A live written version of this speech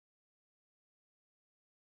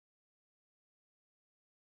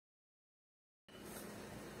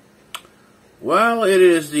Well, it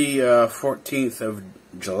is the 14th of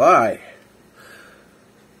July.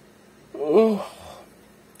 Oh.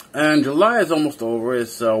 And July is almost over.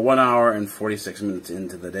 It's 1 hour and 46 minutes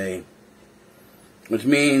into the day. Which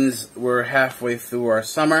means we're halfway through our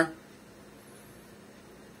summer.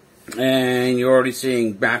 And you're already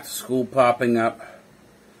seeing back to school popping up.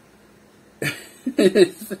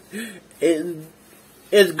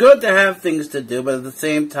 It's good to have things to do, but at the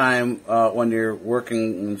same time, when you're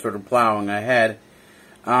working and sort of plowing ahead,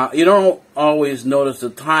 you don't always notice the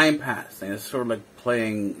time passing. It's sort of like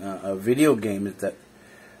playing a video game. Is that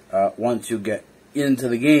once you get into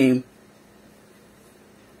the game,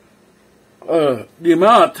 the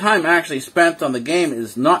amount of time actually spent on the game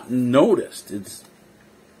is not noticed. It's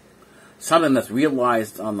something that's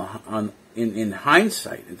realized in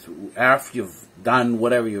hindsight. It's after you've done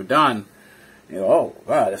whatever you've done. You know, oh,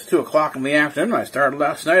 God, it's 2 o'clock in the afternoon. I started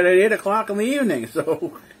last night at 8 o'clock in the evening.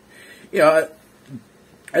 So, you know,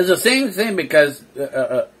 it's the same thing because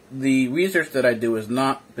the research that I do is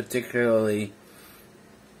not particularly,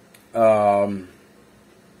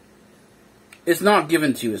 it's not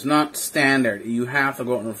given to you. It's not standard. You have to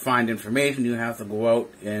go out and find information. You have to go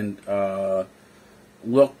out and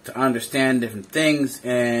look to understand different things.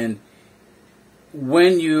 And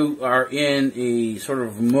when you are in a sort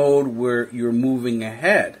of mode where you're moving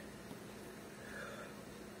ahead,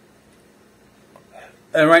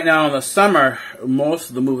 and right now in the summer, most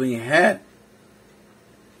of the moving ahead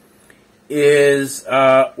is,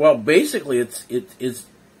 well, basically it's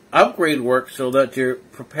upgrade work so that you're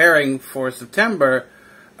preparing for September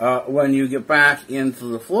when you get back into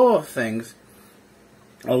the flow of things.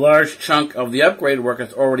 A large chunk of the upgrade work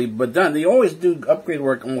has already been done. They always do upgrade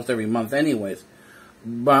work almost every month anyways.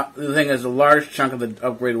 But the thing is, a large chunk of the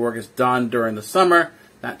upgrade work is done during the summer.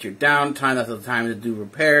 That's your downtime. That's the time to do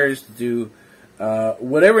repairs, to do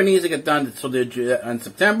whatever needs to get done so that in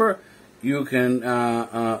September you can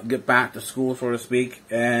get back to school, so to speak,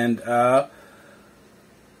 and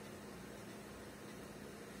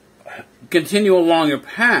continue along your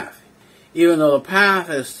path. Even though the path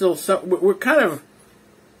is still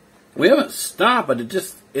we haven't stopped, but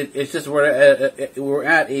it's just we're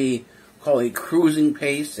at a cruising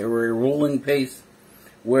pace, or a rolling pace,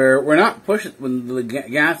 where we're not pushing, when the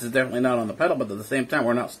gas is definitely not on the pedal, but at the same time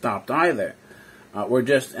we're not stopped either. We're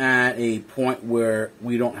just at a point where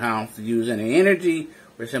we don't have to use any energy.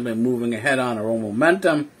 We're simply moving ahead on our own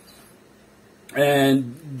momentum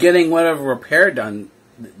and getting whatever repair done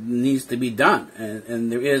needs to be done.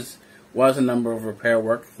 And there was a number of repair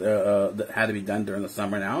work that had to be done during the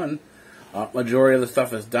summer now, and majority of the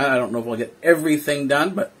stuff is done. I don't know if we'll get everything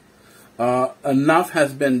done, but enough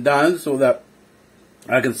has been done so that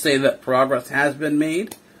I can say that progress has been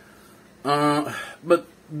made. But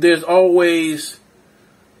there's always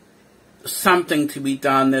something to be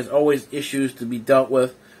done. There's always issues to be dealt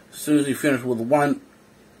with. As soon as you finish with one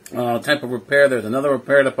type of repair, there's another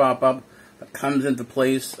repair to pop up that comes into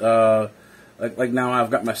place. Like now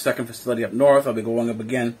I've got my second facility up north. I'll be going up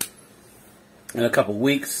again in a couple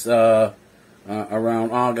weeks,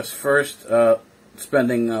 around August 1st.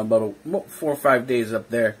 Spending about 4 or 5 days up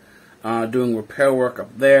there doing repair work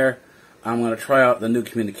up there. I'm going to try out the new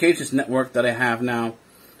communications network that I have now.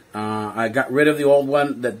 I got rid of the old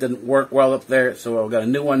one that didn't work well up there, so I've got a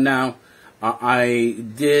new one now. I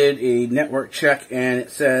did a network check, and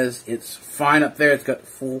it says it's fine up there. It's got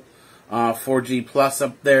full 4G plus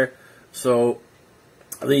up there, so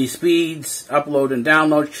the speeds, upload and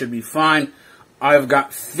download, should be fine. I've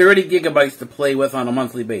got 30 gigabytes to play with on a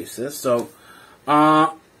monthly basis, so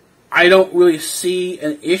I don't really see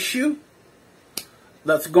an issue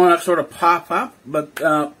that's going to sort of pop up, but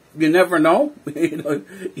you never know. You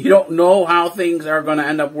don't know how things are going to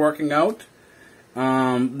end up working out.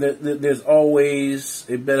 There's always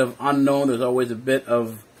a bit of unknown. There's always a bit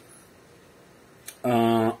of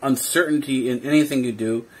uncertainty in anything you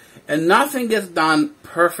do, and nothing gets done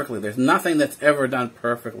perfectly. There's nothing that's ever done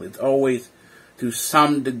perfectly. It's always to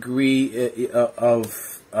some degree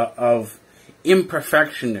of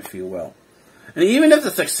imperfection, if you will. And even if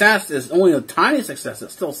the success is only a tiny success,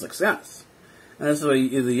 it's still success. And that's why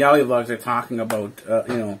the YAWi vlogs are talking about,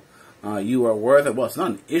 you are worth it. Well, it's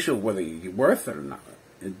not an issue of whether you're worth it or not.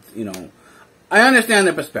 I understand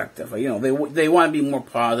their perspective. They want to be more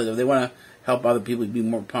positive. They want to help other people be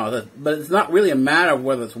more positive. But it's not really a matter of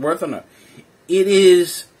whether it's worth it or not. It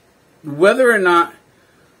is whether or not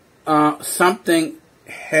something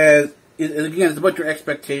again, it's about your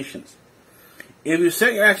expectations. If you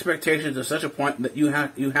set your expectations to such a point that you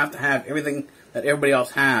have to have everything that everybody else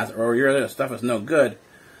has, or your other stuff is no good,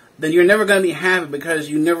 then you're never going to be happy because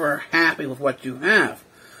you're never happy with what you have.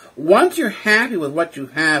 once you're happy with what you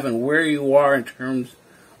have and where you are in terms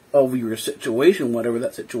of your situation, whatever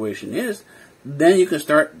that situation is, then you can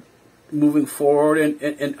start moving forward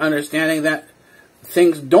and understanding that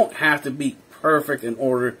things don't have to be perfect in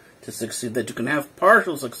order to succeed, that you can have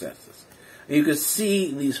partial successes. And you can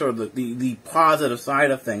see the sort of the positive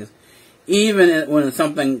side of things, even when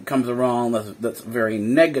something comes along that's very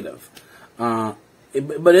negative. But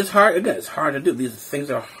it's hard, again, it's hard to do. These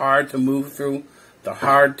things are hard to move through. They're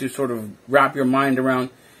hard to sort of wrap your mind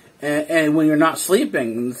around. And when you're not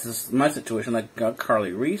sleeping, this is my situation, like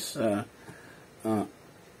Karli Reese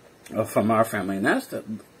from Our Family Nest,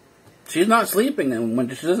 she's not sleeping, and when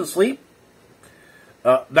she doesn't sleep,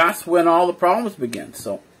 that's when all the problems begin.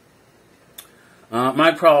 So,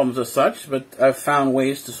 my problems are such, but I've found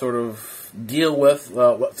ways to sort of deal with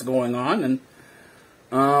what's going on and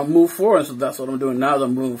move forward. So that's what I'm doing now.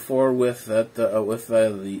 I'm moving forward with the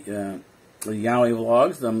YAWi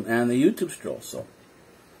vlogs and the YouTube Stroll. So,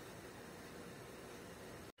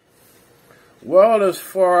 well, it is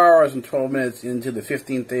 4 hours and 12 minutes into the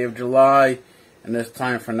 15th day of July, and it's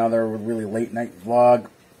time for another really late night vlog.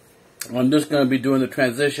 I'm just going to be doing the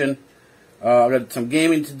transition. I've got some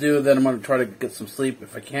gaming to do, then I'm going to try to get some sleep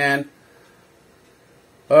if I can.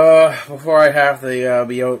 Before I have to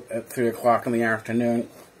be out at 3 o'clock in the afternoon.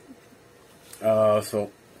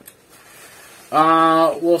 So,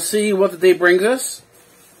 we'll see what the day brings us.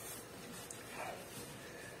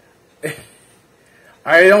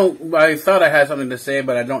 I thought I had something to say,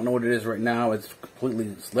 but I don't know what it is right now. It's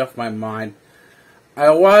completely left my mind. I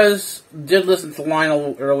did listen to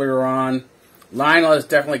Lionel earlier on. Lionel is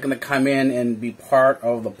definitely going to come in and be part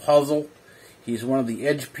of the puzzle. He's one of the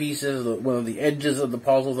edge pieces, one of the edges of the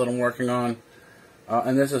puzzle that I'm working on.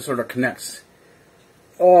 And this is sort of connects.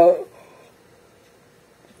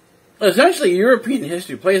 Essentially, European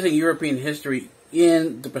history, placing European history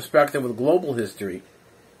in the perspective of global history.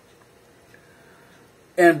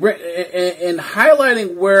 And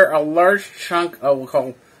highlighting where a large chunk of what we'll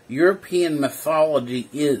call European mythology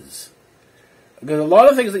is. Because a lot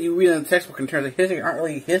of things that you read in the textbook in terms of history aren't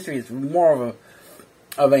really history. It's more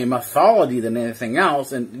of a mythology than anything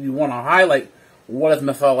else. And you want to highlight what is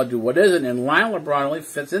mythology, what isn't. And Lionel really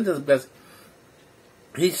fits into this because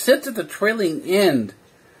he sits at the trailing end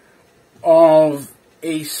of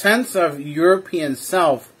a sense of European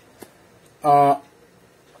self that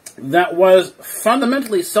was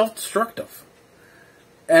fundamentally self-destructive.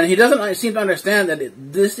 And he doesn't seem to understand that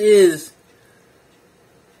this is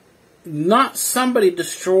not somebody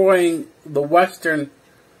destroying the Western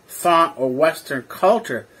thought or Western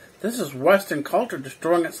culture. This is Western culture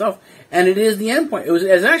destroying itself. And it is the endpoint.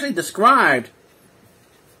 It's actually described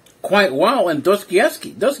quite well in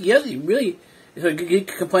Dostoevsky. Dostoevsky really, he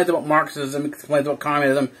complains about Marxism, he complains about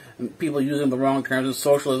communism, and people using the wrong terms, and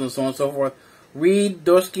socialism, and so on and so forth. Read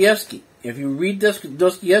Dostoevsky. If you read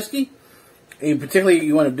Dostoevsky, and particularly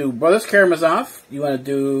you want to do Brothers Karamazov, you want to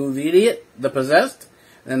do The Idiot, The Possessed,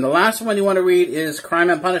 and then the last one you want to read is Crime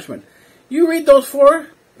and Punishment. You read those four,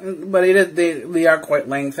 but they are quite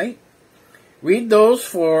lengthy. Read those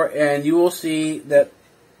four, and you will see that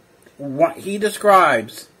what he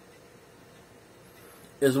describes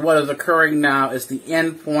is what is occurring now. It's the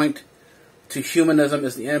end point to humanism.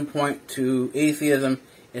 It's the end point to atheism.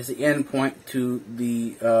 It's the end point to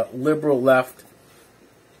the liberal left.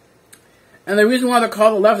 And the reason why they're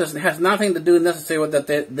called the leftists has nothing to do necessarily with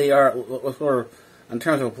that they are sort of, in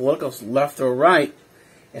terms of political left or right.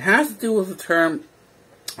 It has to do with the term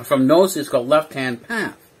from Gnosis called left-hand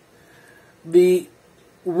path. The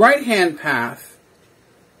right-hand path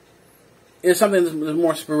is something that's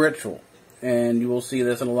more spiritual. And you will see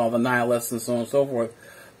this in a lot of the nihilists and so on and so forth.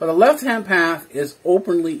 But the left-hand path is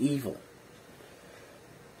openly evil.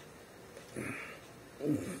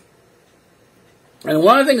 And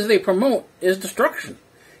one of the things they promote is destruction.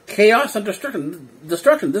 Chaos and destruction.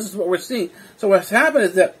 This is what we're seeing. So what's happened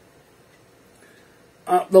is that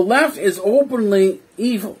the left is openly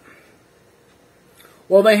evil.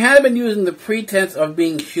 Well, they had been using the pretense of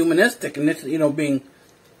being humanistic and being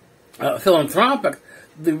philanthropic.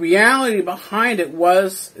 The reality behind it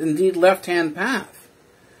was indeed left-hand path.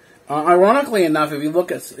 Ironically enough, if you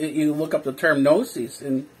look up the term Gnosis,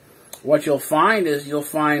 and what you'll find is you'll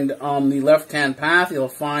find the left-hand path, you'll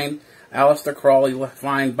find Aleister Crowley, you'll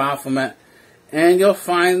find Baphomet, and you'll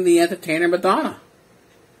find the entertainer Madonna.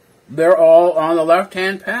 They're all on the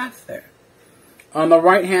left-hand path there. On the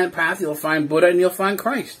right-hand path, you'll find Buddha and you'll find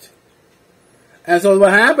Christ. And so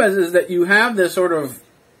what happens is that you have this sort of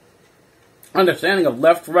understanding of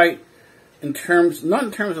left-right in terms, not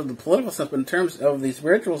in terms of the political sense, but in terms of the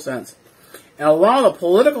spiritual sense. And a lot of the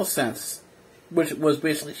political sense which was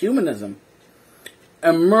basically humanism,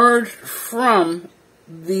 emerged from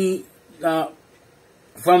the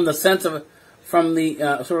sense of, from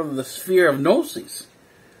the sort of the sphere of Gnosis,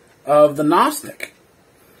 of the Gnostic,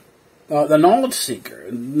 the knowledge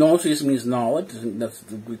seeker. Gnosis means knowledge. That's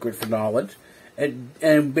the Greek word for knowledge.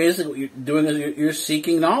 And basically what you're doing is you're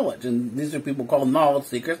seeking knowledge. And these are people called knowledge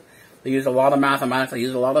seekers. They use a lot of mathematics. They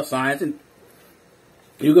use a lot of science. And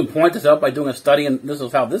you can point this out by doing a study. And this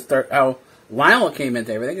is how Lionel came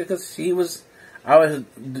into everything. Because I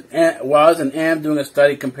was and am doing a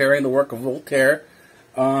study comparing the work of Voltaire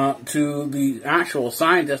to the actual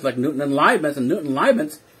scientists like Newton and Leibniz. And Newton and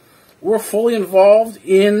Leibniz were fully involved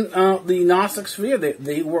in the Gnostic sphere.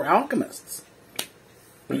 They were alchemists.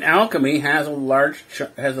 And alchemy has a large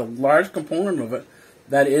component of it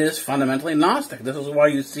that is fundamentally Gnostic. This is why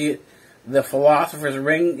you see it, the Philosopher's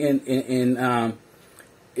Ring in The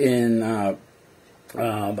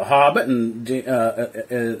Hobbit and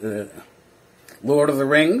Lord of the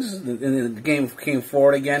Rings. And the game came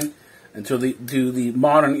forward again until to the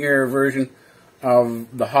modern era version of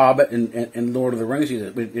The Hobbit and Lord of the Rings.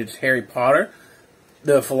 It's Harry Potter.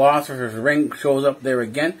 The Philosopher's Ring shows up there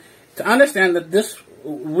again. To understand that this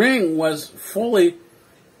ring was fully,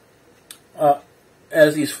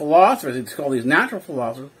 as these philosophers, it's called these natural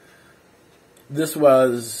philosophers, this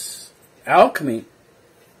was alchemy,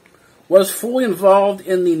 was fully involved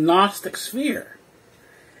in the Gnostic sphere.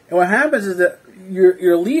 And what happens is that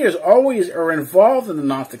your leaders always are involved in the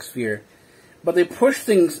Gnostic sphere, but they push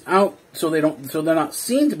things out so they're not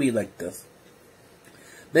seen to be like this.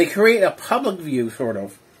 They create a public view, sort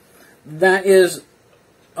of, that is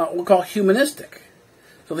what we call humanistic.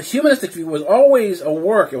 So the humanistic view was always a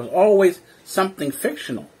work. It was always something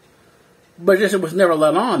fictional, but just it was never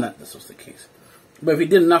let on that this was the case. But if you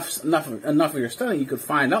did enough of your study, you could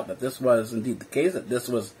find out that this was indeed the case. That this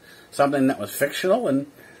was something that was fictional, and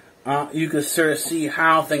you could sort of see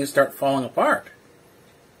how things start falling apart.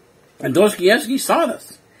 And Dostoevsky saw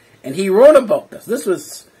this, and he wrote about this. This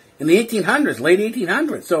was in the 1800s, late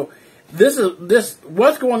 1800s. So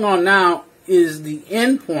what's going on now is the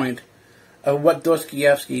end point of what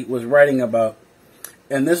Dostoevsky was writing about.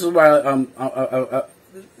 And this is why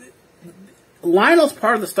Lionel's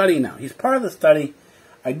part of the study now. He's part of the study.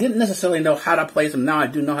 I didn't necessarily know how to place him. Now I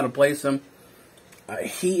do know how to place him.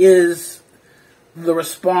 He is the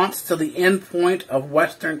response to the end point of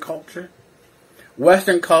Western culture.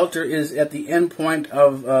 Western culture is at the end point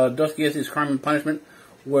of Dostoevsky's Crime and Punishment,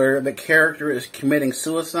 where the character is committing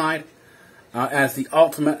suicide as the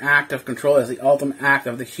ultimate act of control, as the ultimate act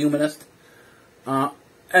of the humanist. And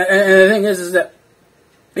the thing is that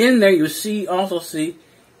in there you also see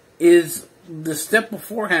is the step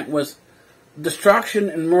beforehand was destruction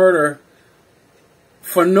and murder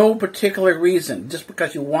for no particular reason, just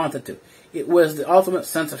because you wanted to. It was the ultimate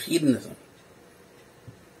sense of hedonism.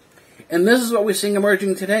 And this is what we're seeing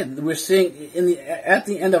emerging today. We're seeing at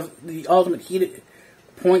the end of the ultimate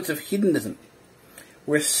points of hedonism,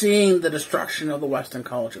 we're seeing the destruction of the Western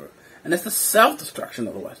culture. And it's the self-destruction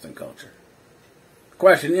of the Western culture. The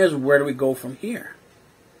question is, where do we go from here?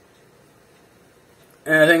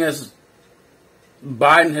 And the thing is,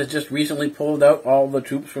 Biden has just recently pulled out all the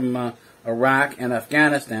troops from Iraq and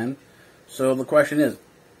Afghanistan. So the question is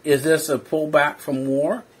this a pullback from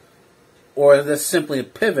war? Or is this simply a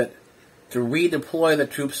pivot to redeploy the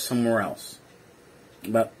troops somewhere else?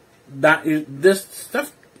 But this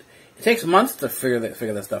stuff, it takes months to figure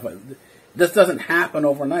this stuff out. This doesn't happen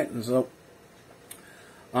overnight. And so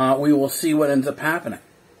we will see what ends up happening.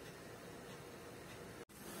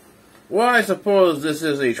 Well, I suppose this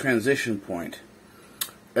is a transition point.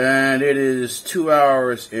 And it is 2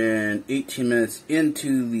 hours and 18 minutes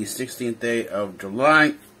into the 16th day of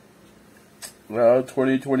July,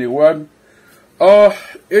 2021.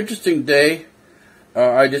 Interesting day.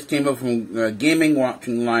 I just came up from gaming,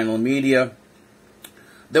 watching Lionel Media.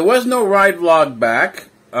 There was no ride vlog back,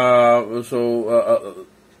 so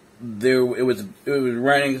it was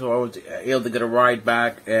raining, so I was able to get a ride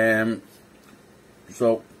back, and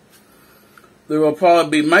so there will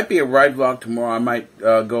probably might be a ride vlog tomorrow. I might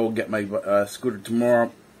go get my scooter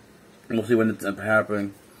tomorrow. We'll see when it's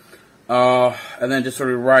happening. And then just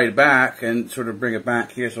sort of ride back and sort of bring it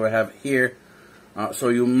back here, so I have it here. So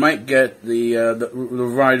you might get the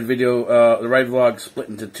ride video, the ride vlog split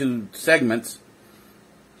into 2 segments.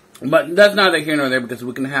 But that's neither here nor there, because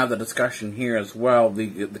we can have the discussion here as well.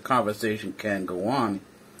 The conversation can go on.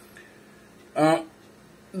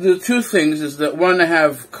 The 2 things is that, one, I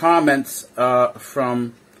have comments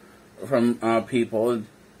from people,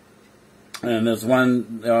 and there's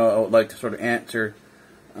one I would like to sort of answer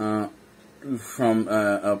from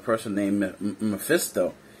a person named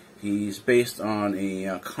Mephisto. He's based on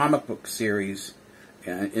a comic book series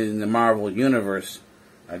in the Marvel Universe,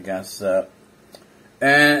 I guess. And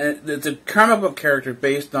it's a comic book character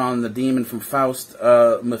based on the demon from Faust,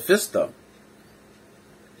 Mephisto.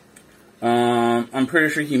 I'm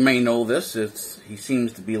pretty sure he may know this. He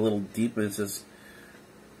seems to be a little deep. It says,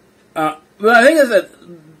 but I think is that,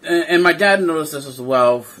 and my dad noticed this as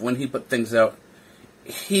well when he put things out.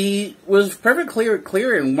 He was perfectly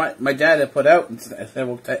clear in what my dad had put out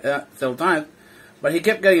several times, but he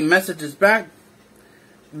kept getting messages back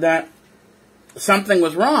that something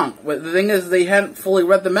was wrong. But the thing is, they hadn't fully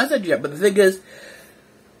read the message yet. But the thing is,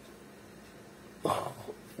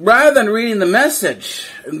 rather than reading the message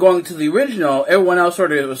and going to the original, everyone else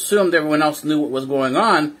sort of assumed everyone else knew what was going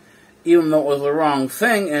on, even though it was the wrong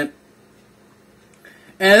thing. And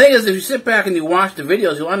the thing is, if you sit back and you watch the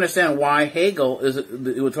videos, you'll understand why Hegel is.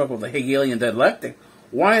 We talk about the Hegelian dialectic.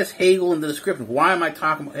 Why is Hegel in the description? Why am I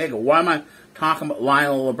talking about Hegel? Why am I talking about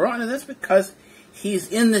Lionel LeBron? And that's because he's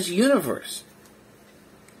in this universe.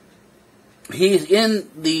 He's in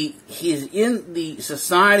the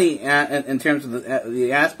society in terms of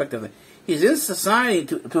the aspect of it. He's in society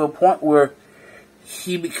to a point where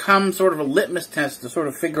he becomes sort of a litmus test to sort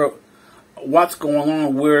of figure out what's going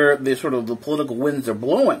on, where the political winds are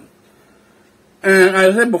blowing. And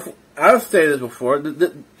I've said this before.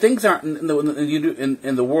 Things aren't in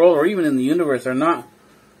the world or even in the universe are not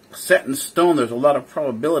set in stone. There's a lot of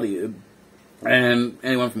probability, and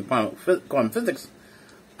anyone from quantum physics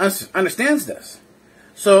understands this.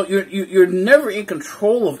 So you're never in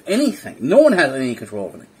control of anything. No one has any control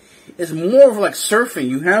of anything. It's more of like surfing.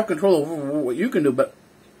 You have control over what you can do, but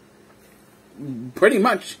pretty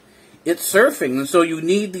much it's surfing. And so you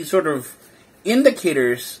need these sort of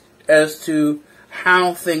indicators as to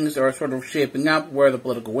how things are sort of shaping up, where the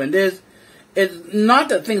political wind is. It's not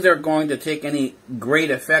that things are going to take any great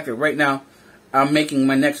effect. Right now, I'm making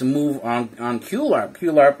my next move on QLARP.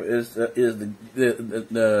 QLARP is the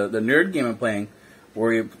nerd game I'm playing,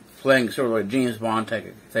 where you're playing sort of like a James Bond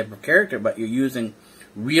type of character, but you're using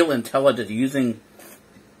real intelligence.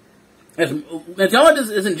 Intelligence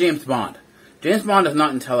isn't James Bond. James Bond is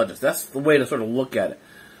not intelligence. That's the way to sort of look at it.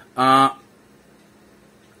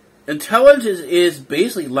 Intelligence is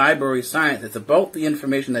basically library science. It's about the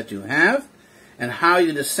information that you have and how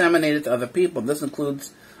you disseminate it to other people. This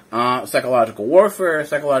includes psychological warfare,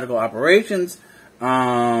 psychological operations,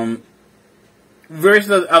 various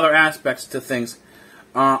other aspects to things.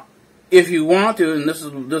 If you want to, and this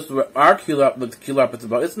is what our QLARP is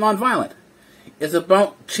about, it's nonviolent. It's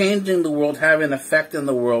about changing the world, having an effect in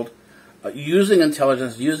the world, using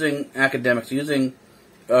intelligence, using academics, using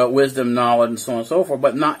wisdom, knowledge, and so on and so forth,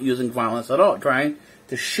 but not using violence at all. Trying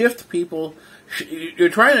to shift people. You're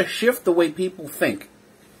trying to shift the way people think,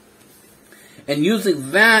 and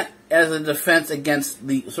using that as a defense against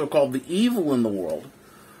the so-called the evil in the world.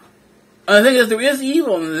 And the thing is, there is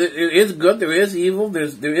evil, and there is good, there is evil, there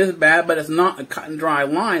is bad, but it's not a cut and dry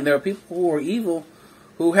line. There are people who are evil,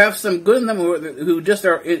 who have some good in them, who just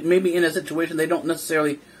are maybe in a situation they don't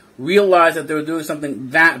necessarily realize that they're doing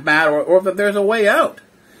something that bad, or that there's a way out.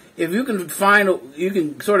 If you can you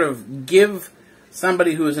can sort of give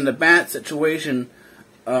somebody who is in a bad situation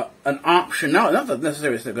an option out, not that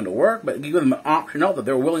necessarily it's going to work, but give them an option out that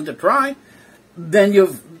they're willing to try, then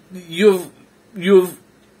you've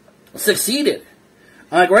succeeded.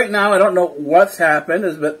 Like right now, I don't know what's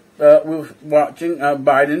happened, but we're watching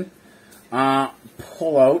Biden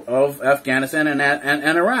pull out of Afghanistan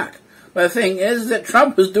and Iraq. But the thing is that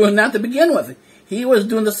Trump was doing that to begin with. He was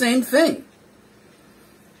doing the same thing.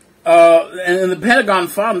 And the Pentagon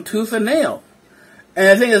fought him tooth and nail. And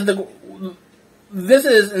the thing is, this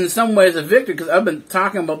is in some ways a victory, because I've been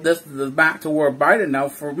talking about this, the back to war Biden now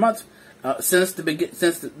for months, since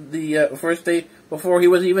the first day before he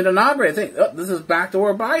was even inaugurated. I think this is back to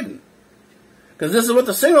war Biden, because this is what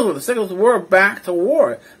the signals were. The signals were back to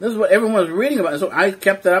war. This is what everyone was reading about, and so I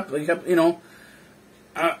kept it up. And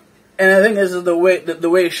the thing is, the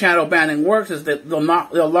way shadow banning works is that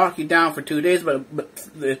they'll lock you down for 2 days,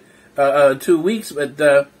 but 2 weeks,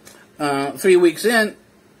 but 3 weeks in,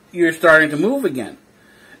 you're starting to move again.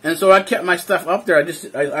 And so I kept my stuff up there.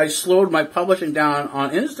 I slowed my publishing down on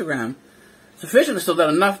Instagram sufficiently so that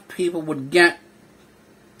enough people would get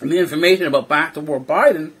the information about back to war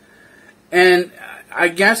Biden. And I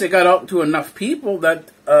guess it got out to enough people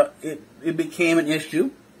that it became an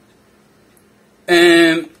issue.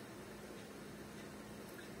 And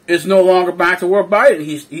it's no longer back to war Biden.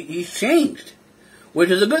 He's changed, which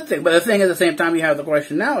is a good thing. But the thing is, at the same time, you have the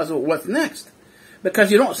question now is, what's next?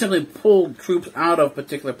 Because you don't simply pull troops out of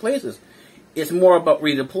particular places. It's more about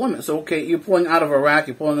redeployment. So, okay, you're pulling out of Iraq,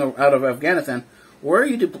 you're pulling out of Afghanistan. Where are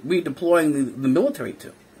you redeploying the military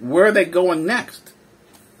to? Where are they going next?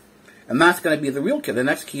 And that's going to be the real key. The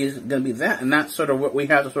next key is going to be that, and that's sort of what we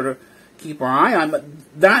have to sort of keep our eye on. But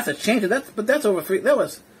that's a change. But that's over that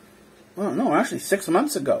was, well, no, actually 6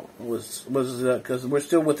 months ago. It was because we're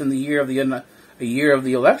still within the year of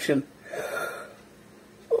the election.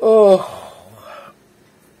 Oh.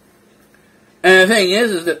 And the thing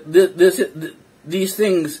is that these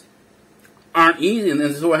things aren't easy,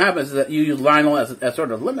 and so what happens is that you use Lionel as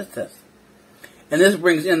sort of limit test. And this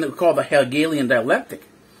brings in what's called the Hegelian dialectic.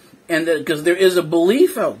 And because there is a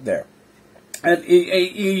belief out there, and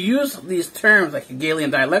you use these terms like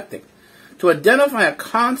Hegelian dialectic to identify a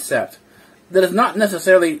concept that is not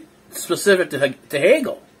necessarily specific to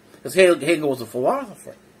Hegel, because Hegel was a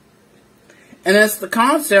philosopher. And it's the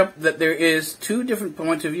concept that there is two different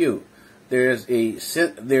points of view. There is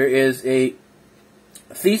a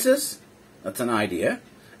thesis, that's an idea,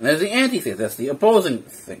 and there's the antithesis, that's the opposing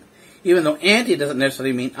thing. Even though anti doesn't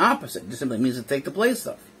necessarily mean opposite, it just simply means to take the place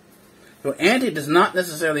of. So anti does not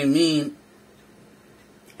necessarily mean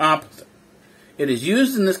opposite. It is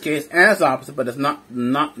used in this case as opposite, but does not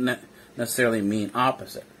necessarily mean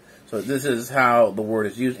opposite. So this is how the word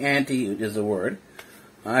is used. Anti is a word.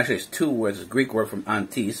 Actually, it's two words. It's a Greek word from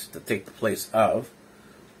antis, to take the place of.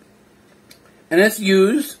 And it's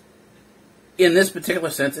used, in this particular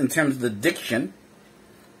sense, in terms of the diction,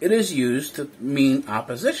 it is used to mean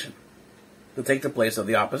opposition, to take the place of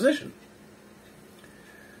the opposition.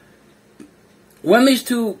 When these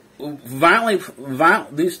two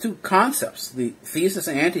these two concepts, the thesis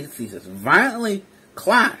and antithesis, violently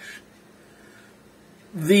clash,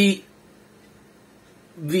 the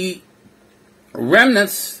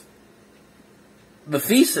remnants, the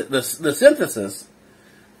thesis, the synthesis,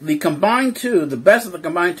 the combined two, the best of the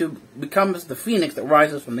combined two, becomes the phoenix that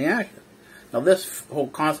rises from the ashes. Now, this whole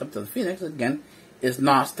concept of the phoenix, again, is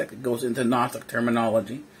Gnostic. It goes into Gnostic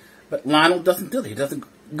terminology. But Lionel doesn't do that. He doesn't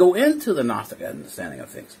go into the Gnostic understanding of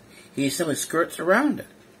things. He simply skirts around it.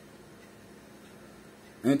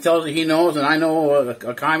 And he tells you he knows, and I know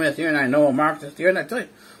a communist here, and I know a Marxist here, and I tell you.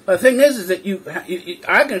 But the thing is that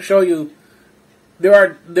I can show you,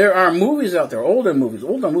 there are movies out there, older movies.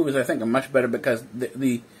 Older movies, I think, are much better because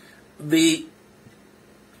the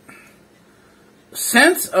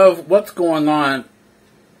sense of what's going on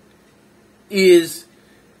is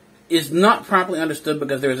not properly understood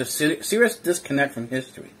because there is a serious disconnect from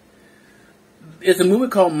history. It's a movie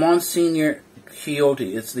called Monsignor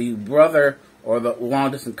Quixote. It's the brother or the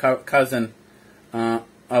long-distance cousin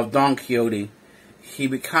of Don Quixote. He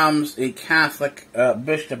becomes a Catholic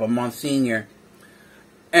bishop, a Monsignor,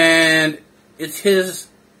 and it's his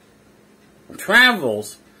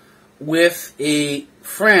travels with a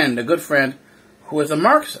friend, a good friend, who is a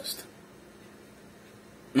Marxist.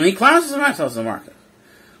 And he classes himself as a Marxist.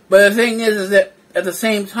 But the thing is that at the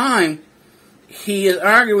same time, he is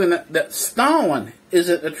arguing that Stalin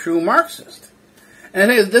isn't a true Marxist. And the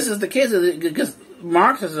thing is, this is the case because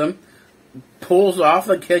Marxism pulls off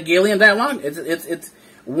the Hegelian dialogue. It's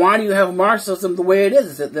why do you have Marxism the way it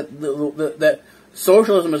is? It's that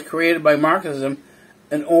socialism is created by Marxism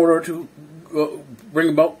in order to bring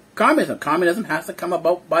about communism. Communism has to come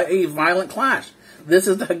about by a violent clash. This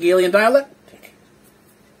is the Hegelian dialectic.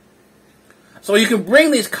 So you can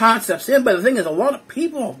bring these concepts in, but the thing is, a lot of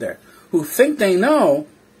people out there who think they know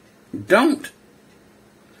don't.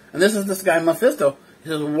 And this is this guy Mephisto. He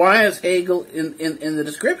says, why is Hegel in the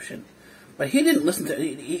description? But he didn't listen to,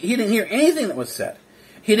 he didn't hear anything that was said.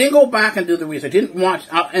 He didn't go back and do the research. He didn't watch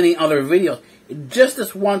any other videos. Just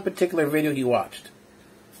this one particular video he watched.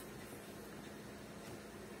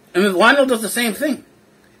 And Lionel does the same thing.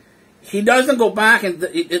 He doesn't go back and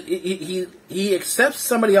he accepts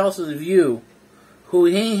somebody else's view who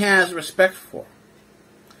he has respect for,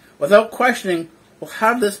 without questioning, well,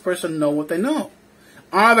 how does this person know what they know?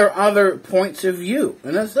 Are there other points of view?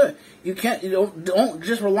 And that's it. You don't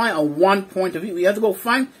just rely on one point of view. You have to go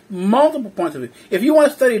find multiple points of view. If you want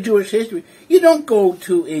to study Jewish history, you don't go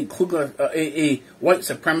to a white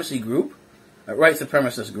supremacy group, a white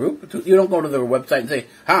supremacist group. You don't go to their website and say,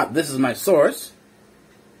 this is my source.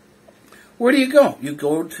 Where do you go? You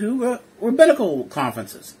go to rabbinical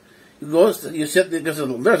conferences. You sit there, there's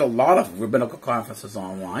a lot of rabbinical conferences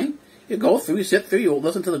online. You go through, you sit through, you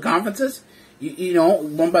listen to the conferences. You know,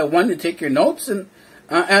 one by one, you take your notes, and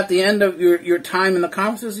at the end of your time in the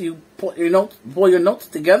conferences, you pull your notes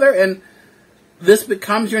together, and this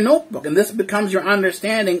becomes your notebook, and this becomes your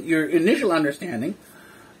understanding, your initial understanding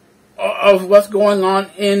of what's going on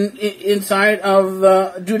inside of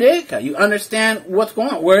Judaica. You understand what's going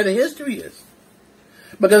on, where the history is.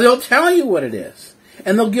 Because they'll tell you what it is.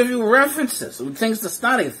 And they'll give you references, things to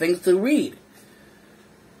study, things to read.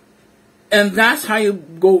 And that's how you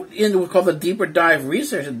go into what's called the deeper dive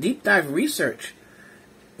research. A deep dive research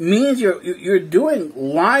means you're doing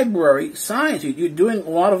library science. You're doing a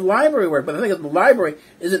lot of library work. But the thing is, the library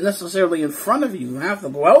isn't necessarily in front of you. You have to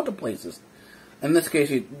go out to places. In this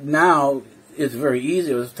case, now it's very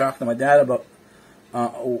easy. I was talking to my dad about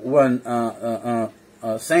one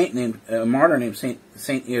saint named, a martyr named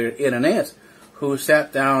Saint Irenaeus, who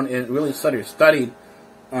sat down and really studied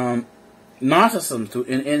Gnosticism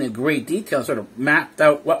in great detail, and sort of mapped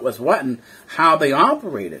out what was what and how they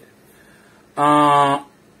operated. But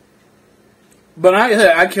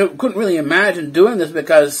I couldn't really imagine doing this,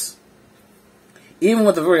 because even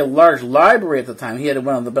with a very large library at the time, he had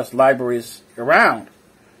one of the best libraries around.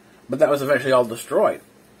 But that was eventually all destroyed.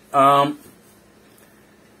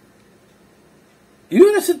 You're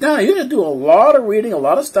going to sit down, you're going to do a lot of reading, a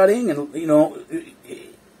lot of studying, and, you know,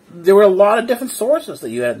 there were a lot of different sources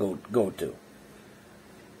that you had to go to.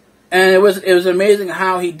 And it was amazing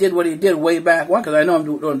how he did what he did way back when, because I know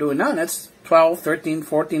I'm doing now, and that's 12, 13,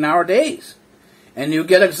 14-hour days. And you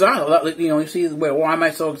get exhausted. You know, you see, why am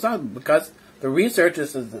I so exhausted? Because the research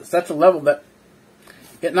is at such a level that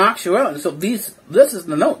it knocks you out. And so this is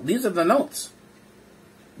the note. These are the notes.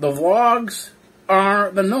 The vlogs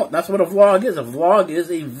are the note. That's what a vlog is. A vlog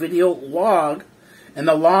is a video log, and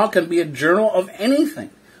the log can be a journal of anything.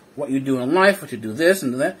 What you do in life, what you do this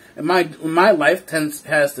and that. And my life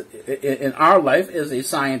in our life is a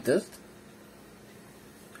scientist,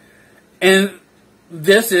 and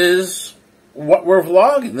this is what we're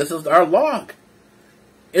vlogging. This is our log.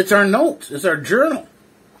 It's our notes. It's our journal.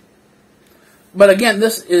 But again,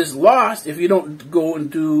 this is lost if you don't go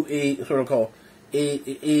and do a sort of called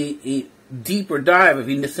a deeper dive. If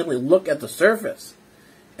you just simply look at the surface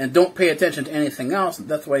and don't pay attention to anything else.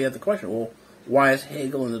 That's why you have the question, well, why is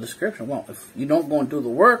Hegel in the description? Well, if you don't go and do the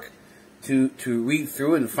work to read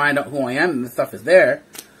through and find out who I am and the stuff is there,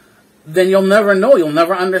 then you'll never know. You'll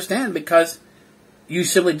never understand, because you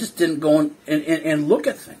simply just didn't go and look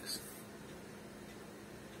at things.